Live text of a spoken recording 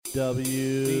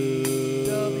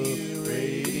WDW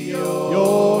Radio,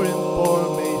 your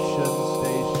information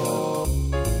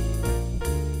station.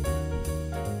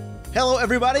 Hello,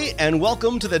 everybody, and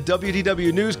welcome to the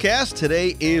WDW NewsCast.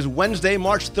 Today is Wednesday,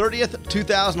 March 30th,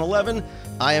 2011.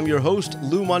 I am your host,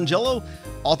 Lou Mongello,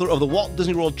 author of the Walt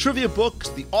Disney World Trivia Books,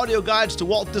 the audio guides to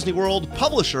Walt Disney World,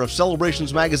 publisher of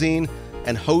Celebrations Magazine,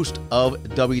 and host of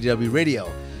WDW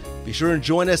Radio. Be sure and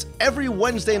join us every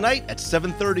Wednesday night at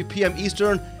 7:30 p.m.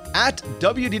 Eastern at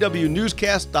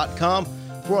WDWNewsCast.com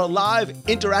for a live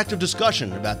interactive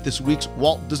discussion about this week's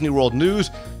Walt Disney World news.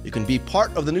 You can be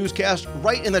part of the newscast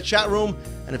right in the chat room,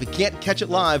 and if you can't catch it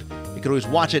live, you can always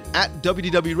watch it at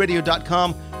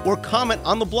WDWRadio.com or comment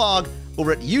on the blog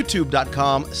over at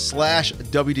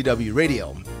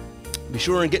YouTube.com/WDWRadio. Be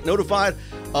sure and get notified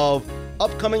of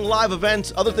upcoming live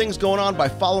events, other things going on by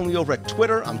following me over at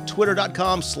Twitter. I'm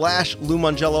twitter.com/Lou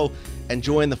Mongello, and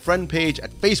join the friend page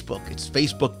at Facebook. It's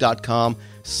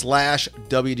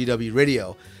facebook.com/WDW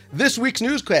Radio. This week's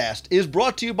newscast is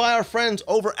brought to you by our friends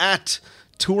over at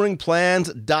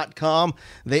touringplans.com.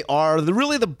 They are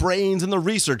really the brains and the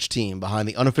research team behind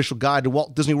the unofficial guide to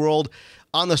Walt Disney World.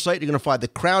 On the site, you're going to find the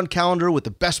crown calendar with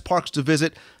the best parks to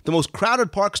visit, the most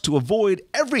crowded parks to avoid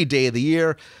every day of the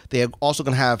year. They are also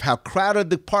going to have how crowded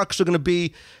the parks are going to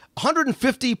be,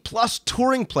 150 plus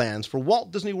touring plans for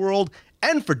Walt Disney World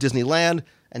and for Disneyland.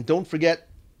 And don't forget,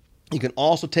 you can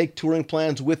also take touring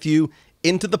plans with you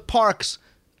into the parks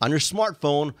on your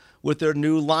smartphone with their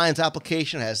new Lions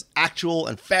application. It has actual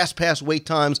and fast pass wait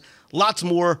times, lots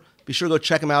more. Be sure to go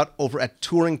check them out over at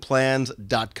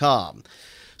touringplans.com.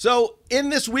 So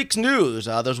in this week's news,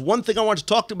 there's one thing I want to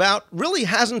talk about. Really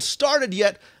hasn't started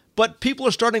yet, but people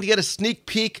are starting to get a sneak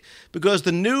peek because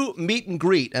the new meet and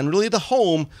greet and really the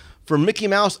home for Mickey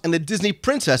Mouse and the Disney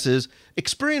princesses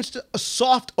experienced a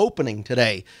soft opening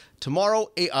today. Tomorrow,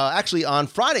 actually on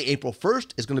Friday, April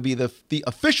 1st, is going to be the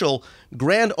official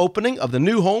grand opening of the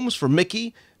new homes for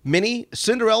Mickey, Minnie,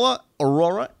 Cinderella,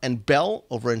 Aurora, and Belle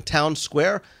over in Town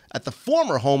Square at the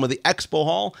former home of the Expo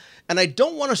Hall. And I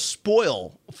don't want to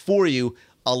spoil for you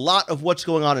a lot of what's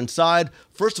going on inside.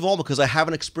 First of all, because I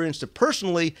haven't experienced it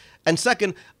personally. And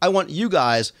second, I want you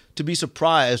guys to be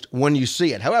surprised when you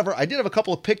see it. However, I did have a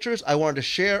couple of pictures I wanted to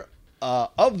share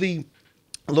of the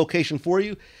location for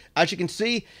you. As you can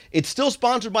see, it's still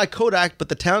sponsored by Kodak, but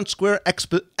the Town Square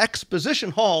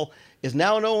Exposition Hall is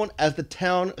now known as the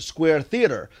Town Square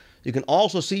Theater. You can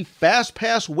also see fast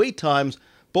pass wait times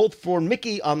both for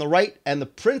Mickey on the right and the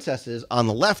princesses on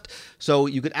the left. So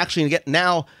you can actually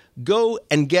go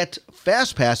and get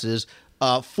fast passes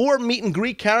for meet and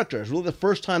greet characters. Really the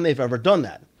first time they've ever done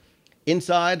that.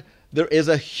 Inside, there is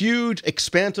a huge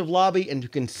expansive lobby, and you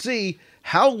can see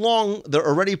how long they're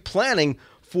already planning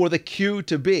for the queue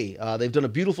to be. They've done a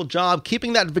beautiful job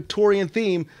keeping that Victorian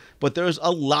theme, but there's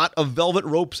a lot of velvet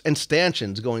ropes and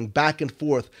stanchions going back and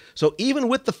forth. So even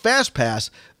with the fast pass,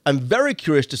 I'm very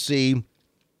curious to see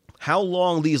how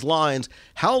long these lines,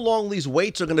 how long these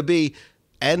waits are going to be,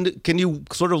 and can you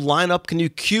sort of line up, can you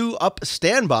queue up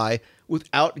standby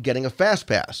without getting a fast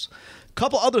pass? A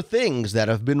couple other things that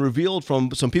have been revealed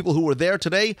from some people who were there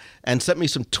today and sent me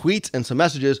some tweets and some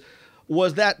messages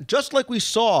was that just like we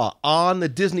saw on the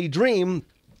Disney Dream,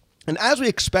 and as we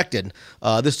expected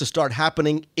this to start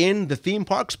happening in the theme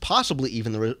parks, possibly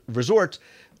even the resorts,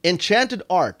 Enchanted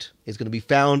Art is going to be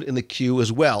found in the queue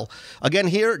as well. Again,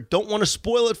 here, don't want to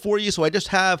spoil it for you, so I just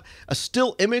have a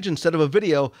still image instead of a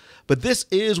video, but this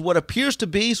is what appears to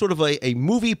be sort of a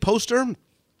movie poster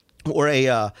or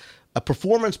a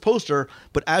performance poster,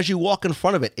 but as you walk in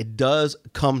front of it, it does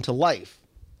come to life.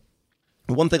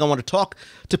 One thing I want to talk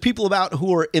to people about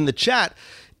who are in the chat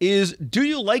is, do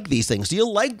you like these things? Do you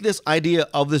like this idea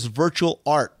of this virtual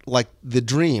art like the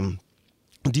Dream?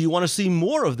 Do you want to see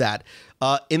more of that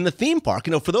in the theme park?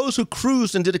 You know, for those who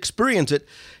cruised and did experience it,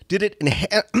 did it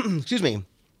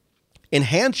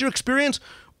enhance your experience,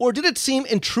 or did it seem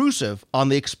intrusive on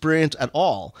the experience at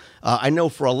all? I know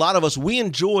for a lot of us, we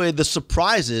enjoyed the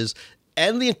surprises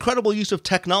and the incredible use of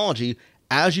technology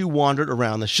as you wandered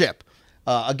around the ship.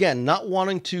 Again, not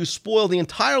wanting to spoil the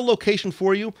entire location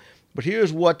for you, but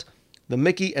here's what the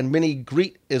Mickey and Minnie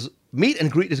meet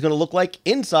and greet is going to look like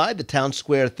inside the Town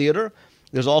Square Theater.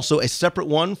 There's also a separate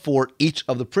one for each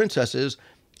of the princesses.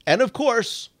 And of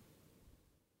course,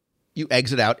 you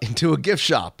exit out into a gift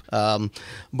shop. But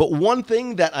one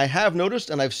thing that I have noticed,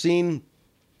 and I've seen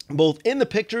both in the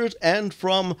pictures and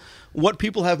from what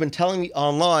people have been telling me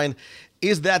online,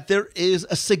 is that there is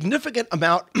a significant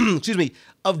amount,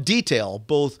 of detail,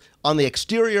 both on the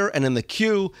exterior and in the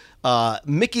queue.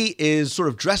 Mickey is sort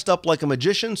of dressed up like a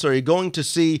magician, so you're going to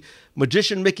see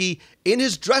Magician Mickey in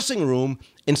his dressing room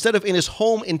instead of in his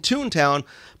home in Toontown,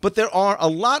 but there are a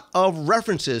lot of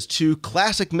references to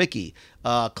classic Mickey,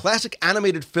 classic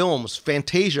animated films,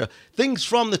 Fantasia, things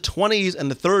from the 20s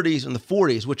and the 30s and the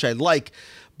 40s, which I like,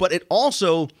 but it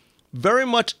also very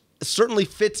much certainly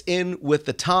fits in with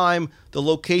the time, the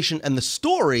location, and the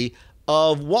story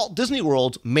of Walt Disney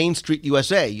World's Main Street,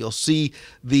 USA. You'll see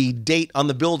the date on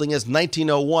the building as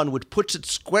 1901, which puts it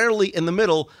squarely in the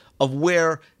middle of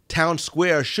where Town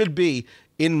Square should be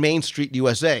in Main Street,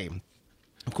 USA.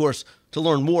 Of course, to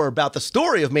learn more about the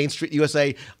story of Main Street,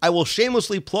 USA, I will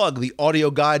shamelessly plug the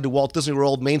audio guide to Walt Disney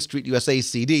World Main Street, USA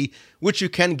CD, which you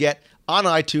can get on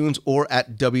iTunes or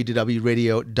at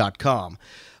WDWRadio.com.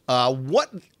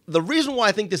 The reason why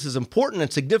I think this is important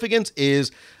and significant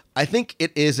is I think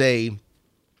it is a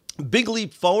big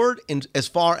leap forward in as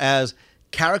far as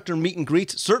character meet and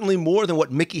greets, certainly more than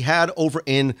what Mickey had over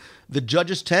in the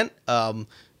judges' tent.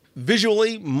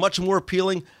 Visually, much more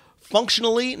appealing.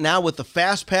 Functionally, now with the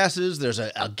fast passes, there's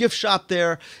a gift shop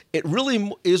there. It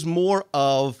really is more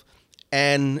of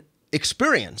an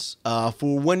experience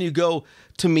for when you go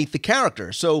to meet the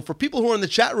character. So for people who are in the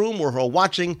chat room or who are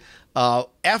watching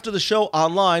after the show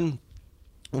online,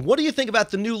 what do you think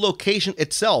about the new location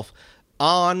itself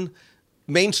on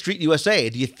Main Street, USA?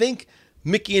 Do you think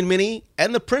Mickey and Minnie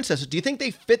and the princesses, do you think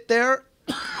they fit there?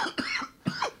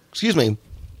 Excuse me.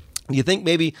 Do you think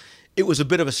maybe it was a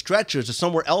bit of a stretch, or is there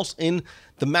somewhere else in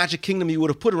the Magic Kingdom you would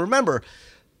have put it? Remember,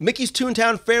 Mickey's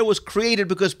Toontown Fair was created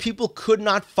because people could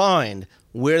not find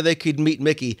where they could meet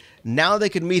Mickey. Now they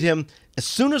could meet him as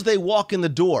soon as they walk in the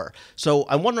door. So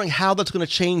I'm wondering how that's going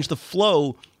to change the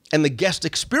flow and the guest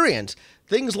experience.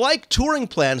 Things like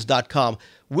touringplans.com,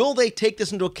 will they take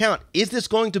this into account? Is this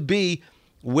going to be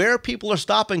where people are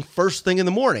stopping first thing in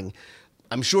the morning?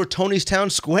 I'm sure Tony's Town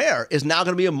Square is now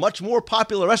going to be a much more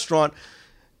popular restaurant.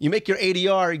 You make your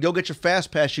ADR, you go get your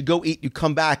Fast Pass, you go eat, you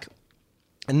come back,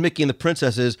 and Mickey and the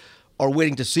princesses are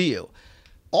waiting to see you.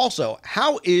 Also,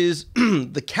 how is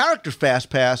the character Fast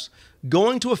Pass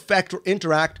going to affect or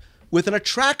interact with an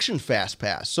attraction Fast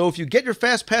Pass? So if you get your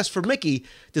Fast Pass for Mickey,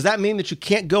 does that mean that you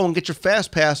can't go and get your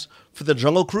Fast Pass for the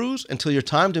Jungle Cruise until your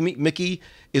time to meet Mickey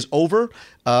is over?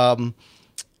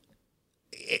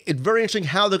 It's very interesting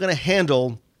how they're going to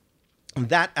handle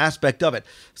that aspect of it.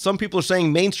 Some people are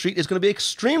saying Main Street is going to be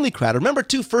extremely crowded. Remember,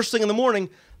 too, first thing in the morning,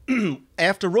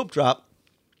 after Rope Drop,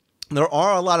 there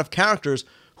are a lot of characters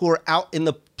who are out in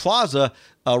the plaza,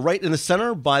 right in the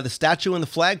center by the statue and the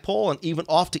flagpole, and even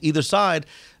off to either side,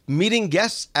 meeting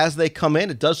guests as they come in.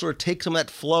 It does sort of take some of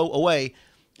that flow away.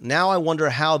 Now I wonder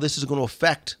how this is going to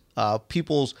affect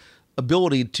people's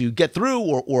ability to get through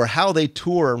or how they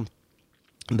tour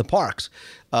the parks.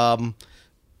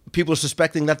 People are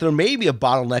suspecting that there may be a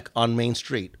bottleneck on Main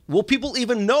Street. Will people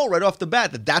even know right off the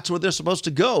bat that that's where they're supposed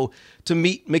to go to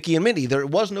meet Mickey and Minnie? There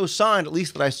was no sign, at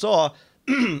least that I saw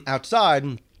outside.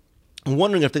 I'm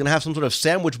wondering if they're going to have some sort of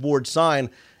sandwich board sign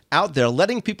out there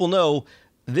letting people know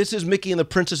this is Mickey and the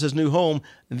Princess's new home.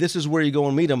 This is where you go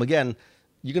and meet them. Again,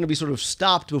 you're going to be sort of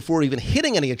stopped before even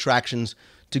hitting any attractions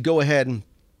to go ahead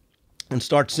and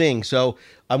start seeing. So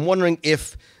I'm wondering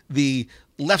if the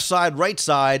left side, right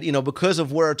side, because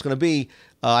of where it's going to be,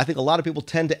 I think a lot of people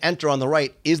tend to enter on the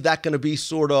right. Is that going to be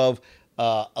sort of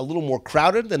a little more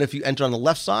crowded than if you enter on the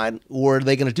left side? Or are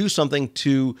they going to do something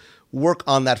to work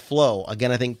on that flow?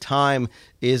 Again, I think time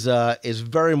is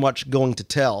very much going to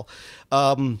tell.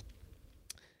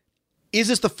 Is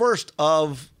this the first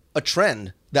of a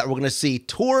trend that we're going to see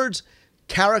towards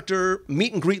character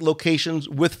meet and greet locations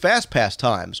with Fast Pass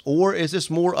times? Or is this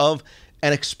more of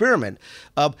an experiment?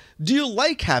 Do you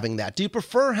like having that? Do you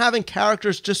prefer having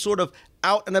characters just sort of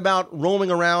out and about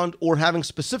roaming around, or having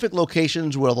specific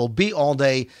locations where they'll be all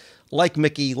day, like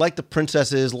Mickey, like the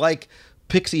princesses, like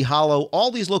Pixie Hollow,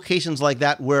 all these locations like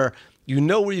that where you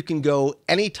know where you can go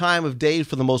any time of day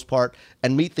for the most part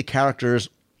and meet the characters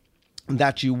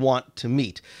that you want to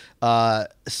meet?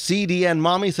 CDN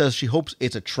Mommy says she hopes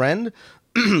it's a trend.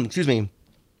 Excuse me.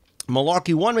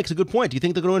 Malarkey 1 makes a good point. Do you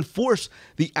think they're going to enforce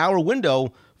the hour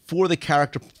window for the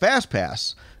character Fast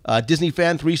Pass? Disney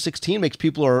Fan 316 thinks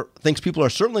people are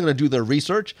certainly going to do their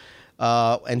research.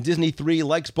 And Disney 3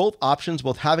 likes both options.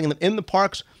 Both having them in the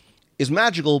parks is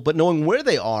magical, but knowing where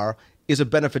they are is a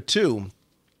benefit too.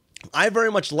 I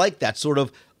very much like that sort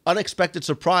of unexpected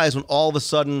surprise when all of a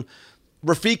sudden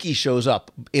Rafiki shows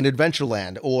up in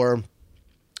Adventureland, or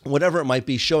whatever it might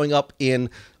be, showing up in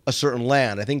a certain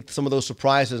land. I think some of those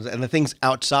surprises and the things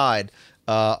outside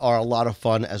are a lot of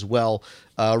fun as well.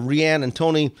 Rianne and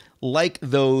Tony like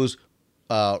those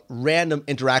random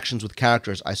interactions with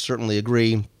characters. I certainly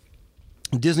agree.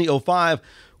 Disney 05,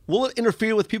 will it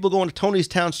interfere with people going to Tony's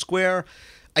Town Square?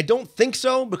 I don't think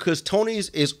so, because Tony's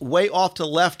is way off to the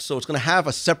left, so it's going to have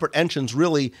a separate entrance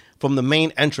really from the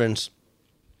main entrance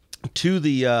to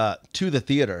the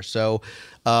theater. So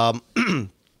for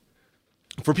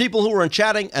people who are in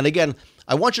chatting, and again,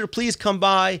 I want you to please come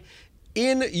by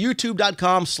in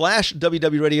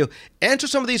youtube.com/WDW Radio. Answer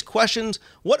some of these questions.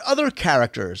 What other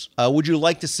characters would you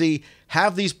like to see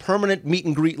have these permanent meet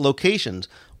and greet locations?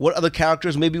 What other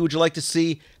characters maybe would you like to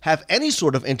see have any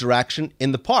sort of interaction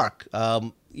in the park?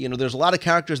 There's a lot of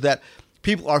characters that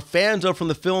people are fans of from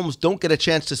the films, don't get a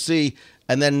chance to see,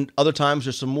 and then other times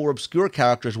there's some more obscure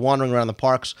characters wandering around the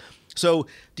parks. So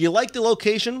do you like the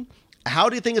location? How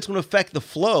do you think it's going to affect the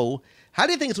flow? How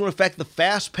do you think it's going to affect the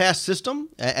Fast Pass system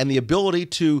and the ability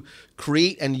to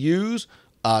create and use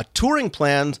touring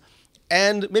plans?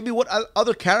 And maybe what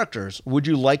other characters would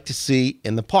you like to see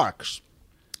in the parks?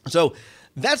 So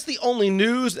that's the only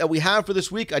news that we have for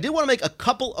this week. I did want to make a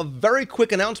couple of very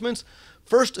quick announcements.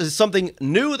 First is something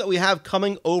new that we have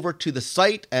coming over to the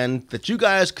site and that you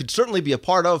guys could certainly be a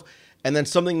part of. And then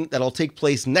something that'll take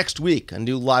place next week, a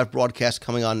new live broadcast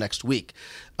coming on next week.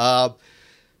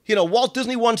 Walt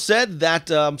Disney once said that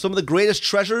some of the greatest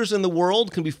treasures in the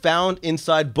world can be found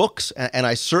inside books, and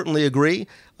I certainly agree.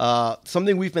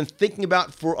 Something we've been thinking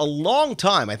about for a long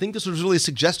time. I think this was really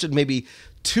suggested maybe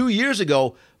 2 years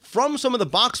ago from some of the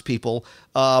box people,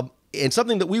 and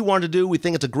something that we wanted to do. We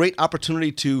think it's a great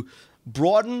opportunity to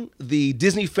broaden the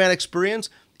Disney fan experience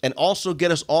and also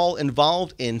get us all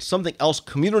involved in something else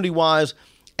community-wise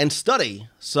and study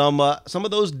some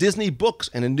of those Disney books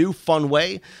in a new, fun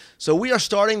way. So we are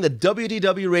starting the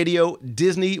WDW Radio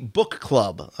Disney Book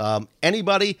Club.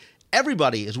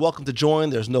 Everybody is welcome to join.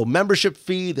 There's no membership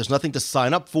fee. There's nothing to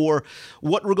sign up for.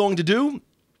 What we're going to do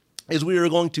is we are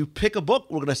going to pick a book.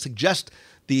 We're going to suggest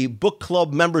the book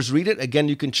club members read it. Again,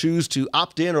 you can choose to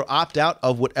opt in or opt out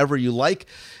of whatever you like.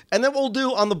 And then what we'll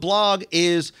do on the blog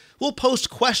is we'll post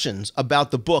questions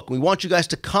about the book. We want you guys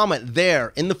to comment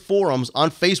there in the forums on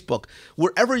Facebook,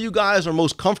 wherever you guys are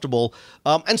most comfortable,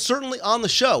 and certainly on the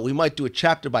show. We might do it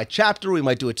chapter by chapter. We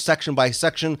might do it section by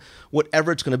section,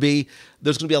 whatever it's going to be.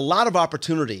 There's going to be a lot of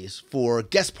opportunities for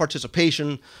guest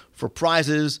participation, for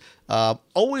prizes.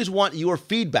 Always want your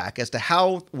feedback as to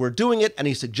how we're doing it,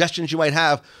 any suggestions you might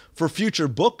have for future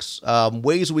books,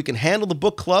 ways we can handle the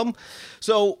book club.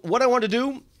 So what I want to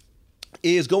do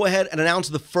is go ahead and announce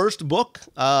the first book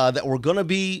that we're going to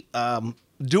be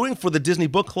doing for the Disney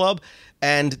Book Club,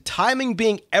 and timing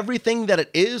being everything that it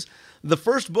is. The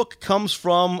first book comes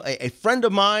from a friend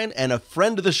of mine and a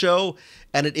friend of the show,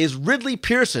 and it is Ridley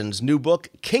Pearson's new book,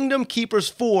 Kingdom Keepers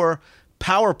 4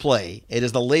 Power Play. It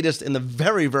is the latest in the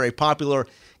very, very popular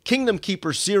Kingdom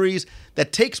Keepers series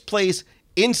that takes place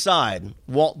inside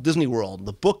Walt Disney World.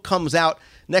 The book comes out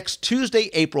next Tuesday,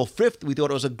 April 5th. We thought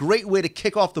it was a great way to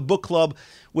kick off the book club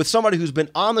with somebody who's been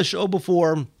on the show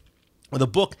before, with a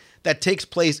book that takes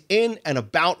place in and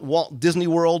about Walt Disney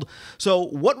World. So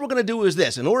what we're going to do is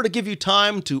this. In order to give you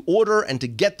time to order and to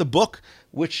get the book,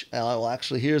 which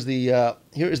here is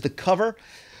the cover.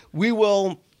 We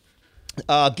will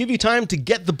give you time to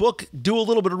get the book, do a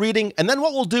little bit of reading, and then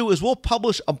what we'll do is we'll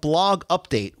publish a blog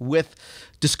update with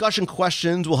discussion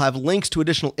questions. We'll have links to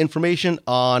additional information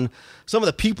on some of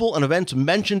the people and events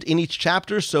mentioned in each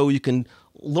chapter, so you can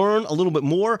learn a little bit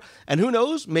more. And who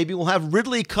knows, maybe we'll have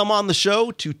Ridley come on the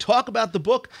show to talk about the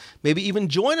book, maybe even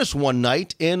join us one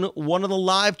night in one of the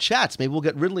live chats. Maybe we'll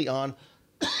get Ridley on,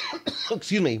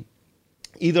 excuse me,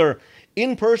 either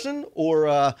in person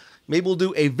or maybe we'll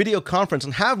do a video conference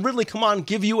and have Ridley come on,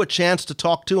 give you a chance to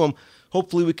talk to him.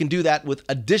 Hopefully we can do that with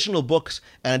additional books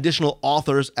and additional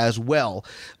authors as well.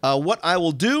 What I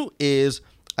will do is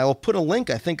I will put a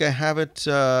link. I think I have it.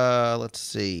 Let's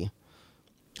see.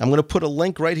 I'm going to put a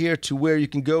link right here to where you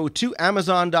can go to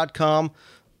Amazon.com.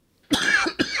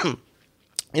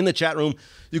 In the chat room,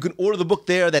 you can order the book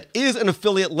there. That is an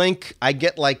affiliate link. I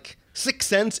get like 6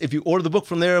 cents if you order the book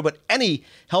from there, but any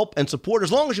help and support,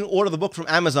 as long as you order the book from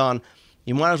Amazon,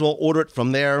 you might as well order it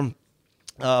from there.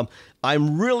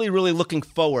 I'm really, really looking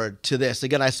forward to this.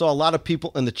 Again, I saw a lot of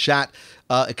people in the chat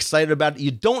excited about it.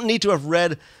 You don't need to have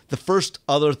read the first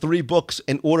other 3 books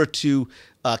in order to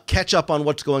catch up on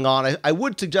what's going on. I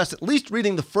would suggest at least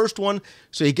reading the first one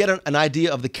so you get an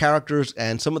idea of the characters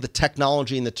and some of the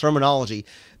technology and the terminology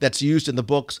that's used in the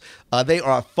books. They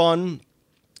are fun,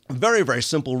 very, very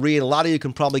simple read. A lot of you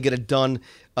can probably get it done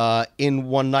in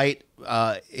one night.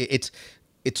 It's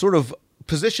sort of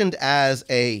positioned as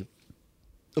a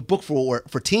a book for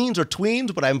teens or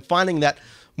tweens, but I'm finding that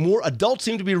more adults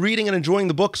seem to be reading and enjoying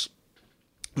the books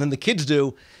than the kids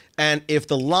do. And if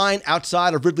the line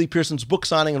outside of Ridley Pearson's book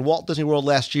signing in Walt Disney World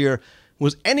last year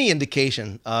was any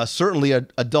indication, certainly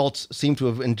adults seem to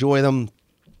have enjoyed them.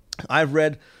 I've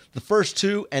read the first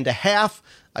 2.5.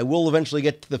 I will eventually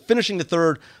get to finishing the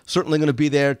third. Certainly going to be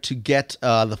there to get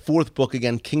the fourth book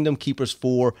again, Kingdom Keepers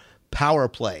 4 Power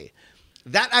Play.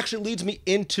 That actually leads me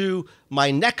into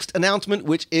my next announcement,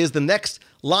 which is the next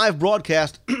live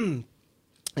broadcast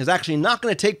is actually not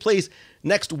going to take place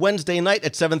next Wednesday night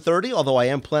at 7:30, although I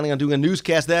am planning on doing a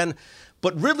newscast then.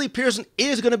 But Ridley Pearson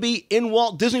is going to be in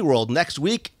Walt Disney World next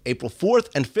week, April 4th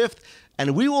and 5th,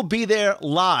 and we will be there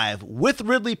live with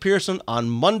Ridley Pearson on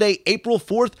Monday, April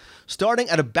 4th, starting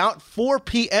at about 4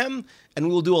 p.m., and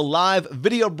we will do a live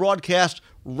video broadcast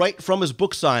right from his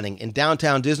book signing in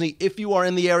downtown Disney. If you are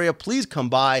in the area, please come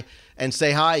by and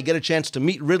say hi, get a chance to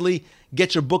meet Ridley,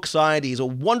 get your book signed. He's a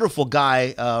wonderful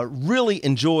guy, really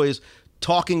enjoys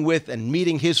talking with and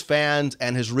meeting his fans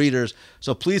and his readers.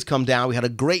 So please come down. We had a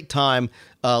great time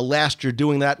last year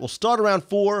doing that. We'll start around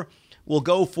 4. We'll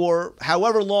go for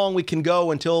however long we can go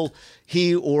until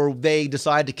he or they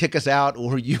decide to kick us out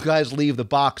or you guys leave the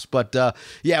box. But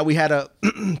yeah, we had a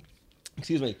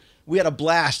we had a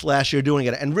blast last year doing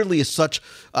it. And Ridley is such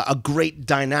a great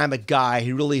dynamic guy.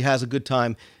 He really has a good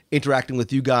time interacting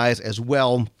with you guys as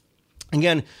well.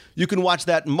 Again, you can watch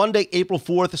that Monday, April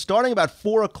 4th, starting about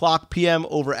 4 o'clock p.m.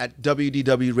 over at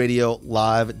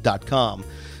WDWRadioLive.com.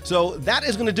 So that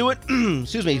is going to do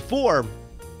it, for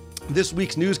this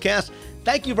week's newscast.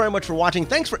 Thank you very much for watching.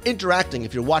 Thanks for interacting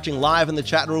if you're watching live in the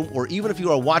chat room, or even if you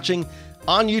are watching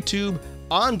on YouTube,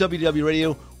 on WDW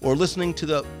Radio, or listening to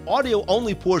the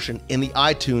audio-only portion in the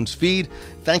iTunes feed.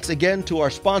 Thanks again to our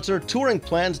sponsor,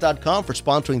 TouringPlans.com, for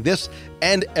sponsoring this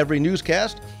and every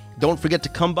newscast. Don't forget to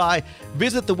come by,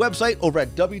 visit the website over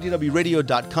at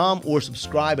WDWRadio.com, or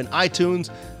subscribe in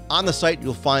iTunes. On the site,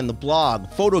 you'll find the blog,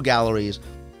 photo galleries,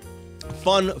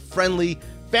 fun, friendly,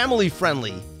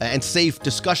 family-friendly, and safe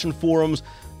discussion forums,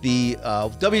 the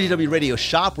WDW Radio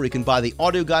shop, where you can buy the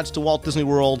audio guides to Walt Disney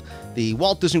World, the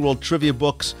Walt Disney World trivia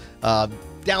books,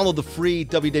 download the free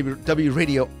WDW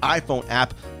Radio iPhone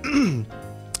app, and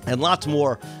lots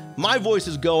more. My voice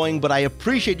is going, but I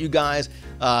appreciate you guys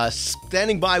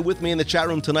standing by with me in the chat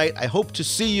room tonight. I hope to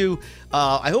see you.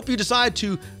 I hope you decide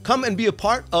to come and be a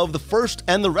part of the first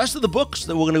and the rest of the books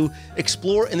that we're going to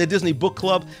explore in the Disney Book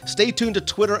Club. Stay tuned to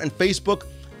Twitter and Facebook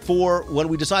for when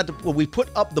we put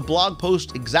up the blog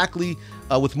post exactly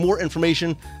with more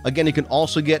information. Again, you can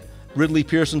also get Ridley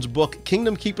Pearson's book,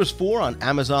 Kingdom Keepers 4, on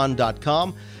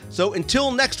Amazon.com. So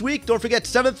until next week, don't forget,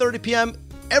 7:30 p.m.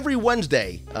 every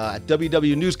Wednesday at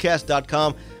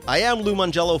WDWNewsCast.com. I am Lou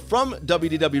Mangello from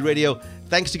WDW Radio.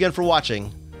 Thanks again for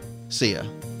watching. See ya.